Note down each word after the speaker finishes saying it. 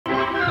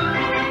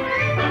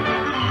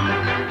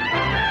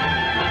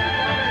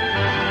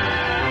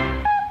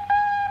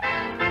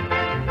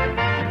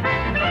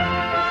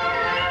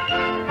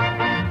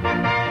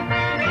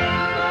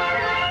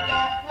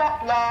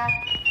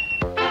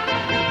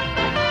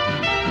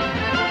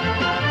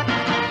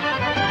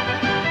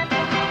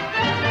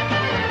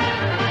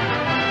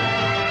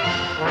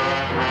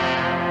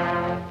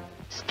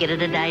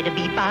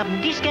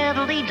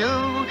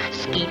Skid-a-da-di-da-bee-bob-dee-skiddly-doo.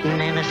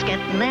 Skeetin' and a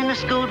skettin' and a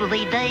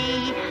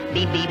scoodly-day.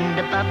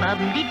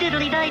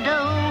 Bee-beem-da-bob-bob-dee-diddly-di-do.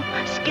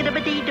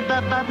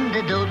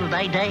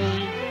 Skid-a-ba-dee-da-bob-bob-da-doodle-di-day.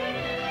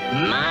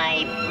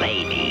 My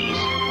babies.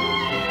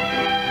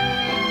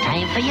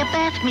 Time for your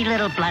bath, me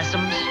little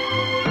blossoms.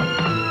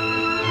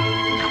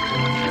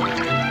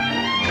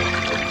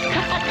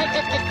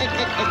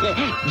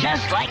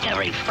 Just like a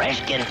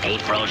refreshing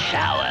April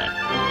shower.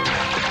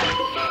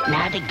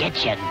 Now to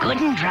get you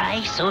good and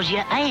dry so's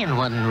your iron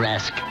wouldn't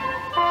rust.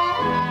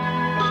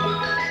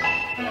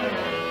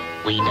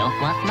 We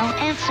don't want no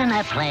ants in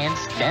our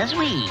plants, does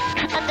we?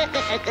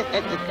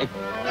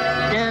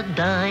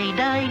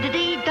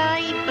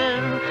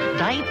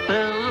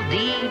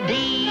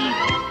 Diaper-dee-dee.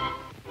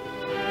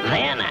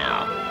 There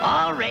now,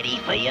 all ready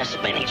for your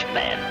spinach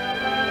bed.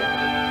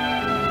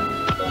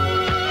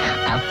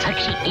 I'll tuck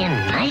you in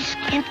nice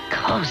and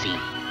cozy.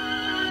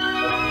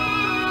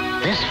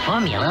 This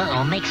formula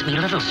all makes me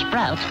little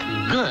sprout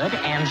good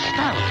and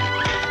stout.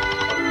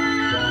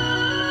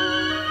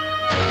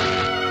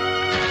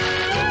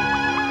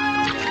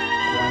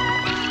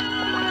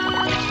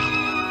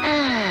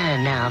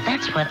 Now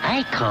that's what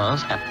I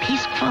calls a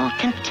peaceful,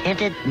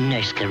 contented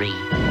nursery.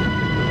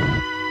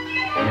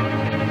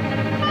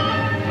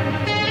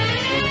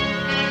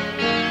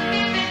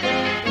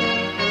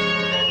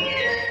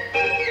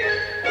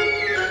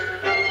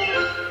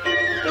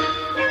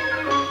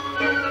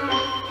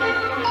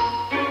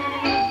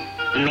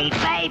 Me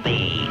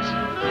babies.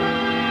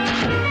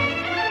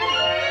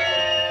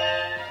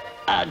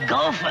 A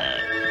gopher.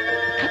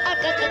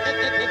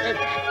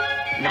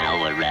 Now,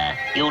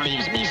 you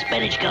leaves me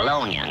spinach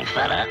cologne, young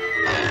fella.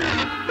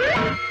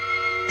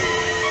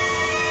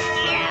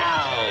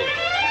 Yow!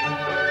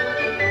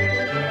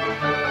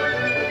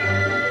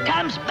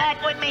 Comes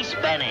back with me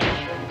spinach.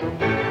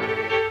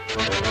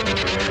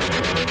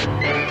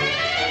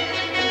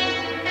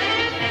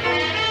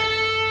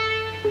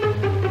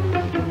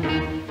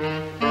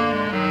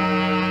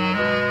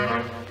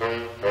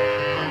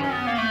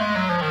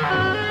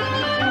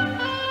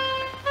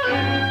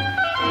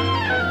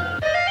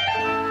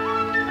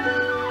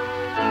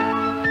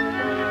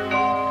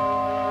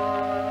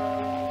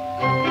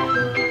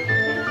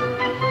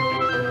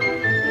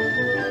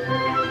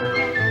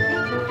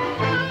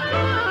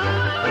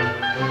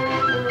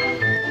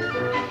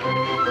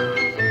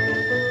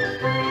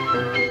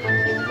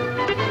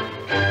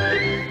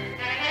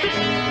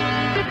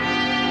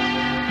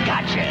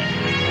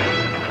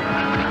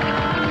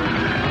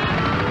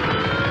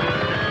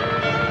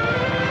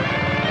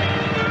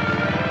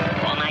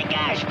 Oh my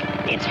gosh,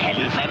 it's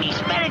heading for me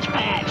spinach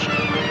patch.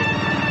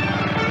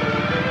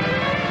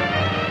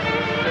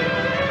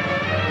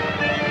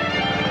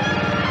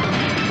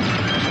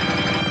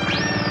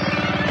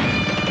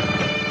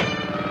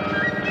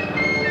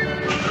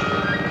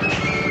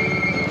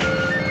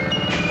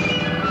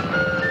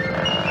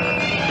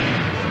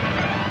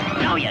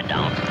 No, you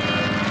don't.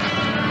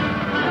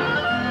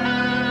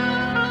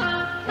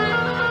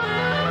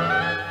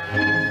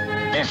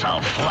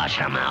 This'll flush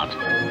him out.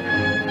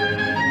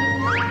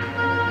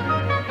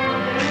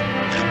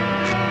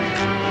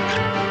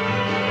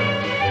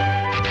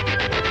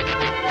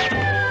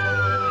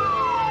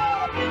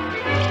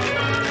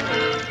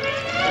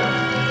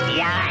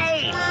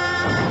 Yay!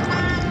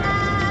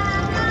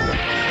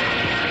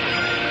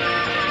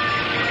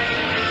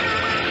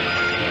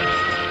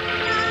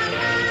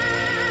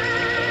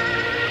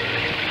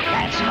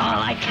 That's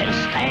all I can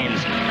stand.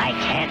 I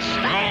can't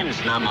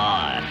stand no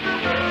more.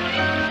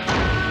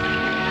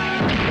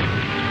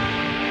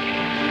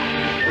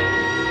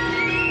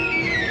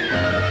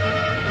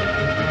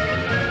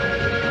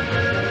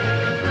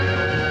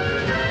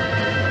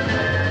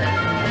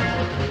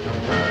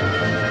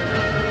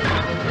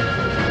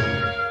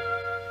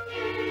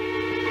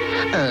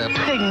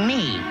 Pardon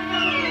me.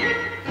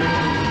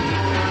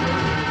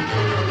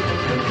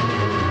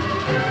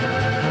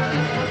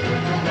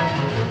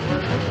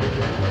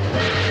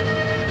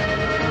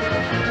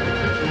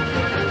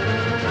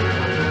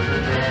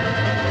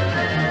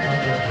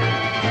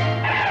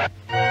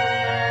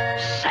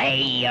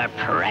 Say your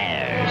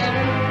prayers.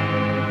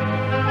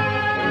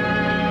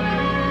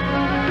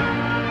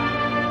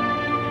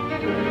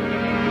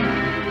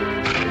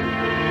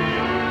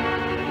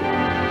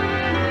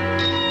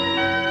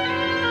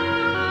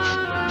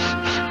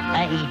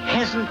 He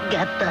hasn't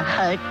got the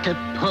heart to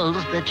pull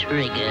the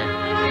trigger.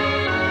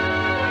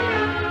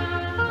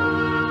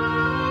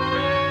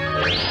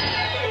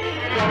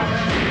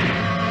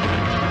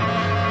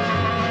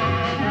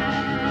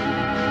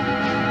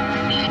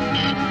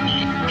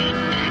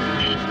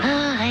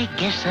 I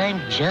guess I'm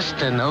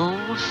just an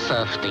old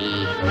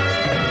softy.